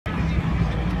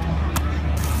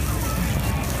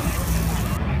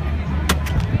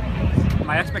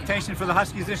My expectation for the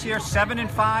Huskies this year,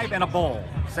 7-5 and a bowl.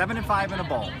 7-5 and a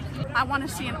bowl. I want to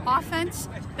see an offense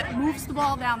that moves the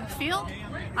ball down the field.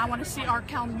 I want to see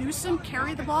Arkel Newsom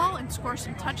carry the ball and score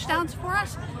some touchdowns for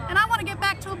us. And I want to get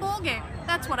back to a bowl game.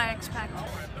 That's what I expect.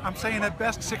 I'm saying at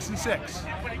best 6-6.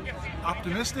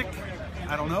 Optimistic?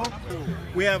 I don't know.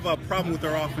 We have a problem with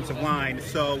our offensive line,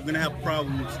 so we're going to have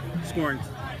problems scoring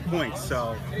points.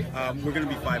 So we're going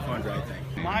to be 500, I think.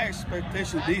 My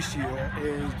expectation this year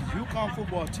is the UConn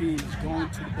football team is going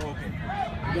to the bowl game.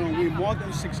 We're going to win more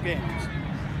than 6 games.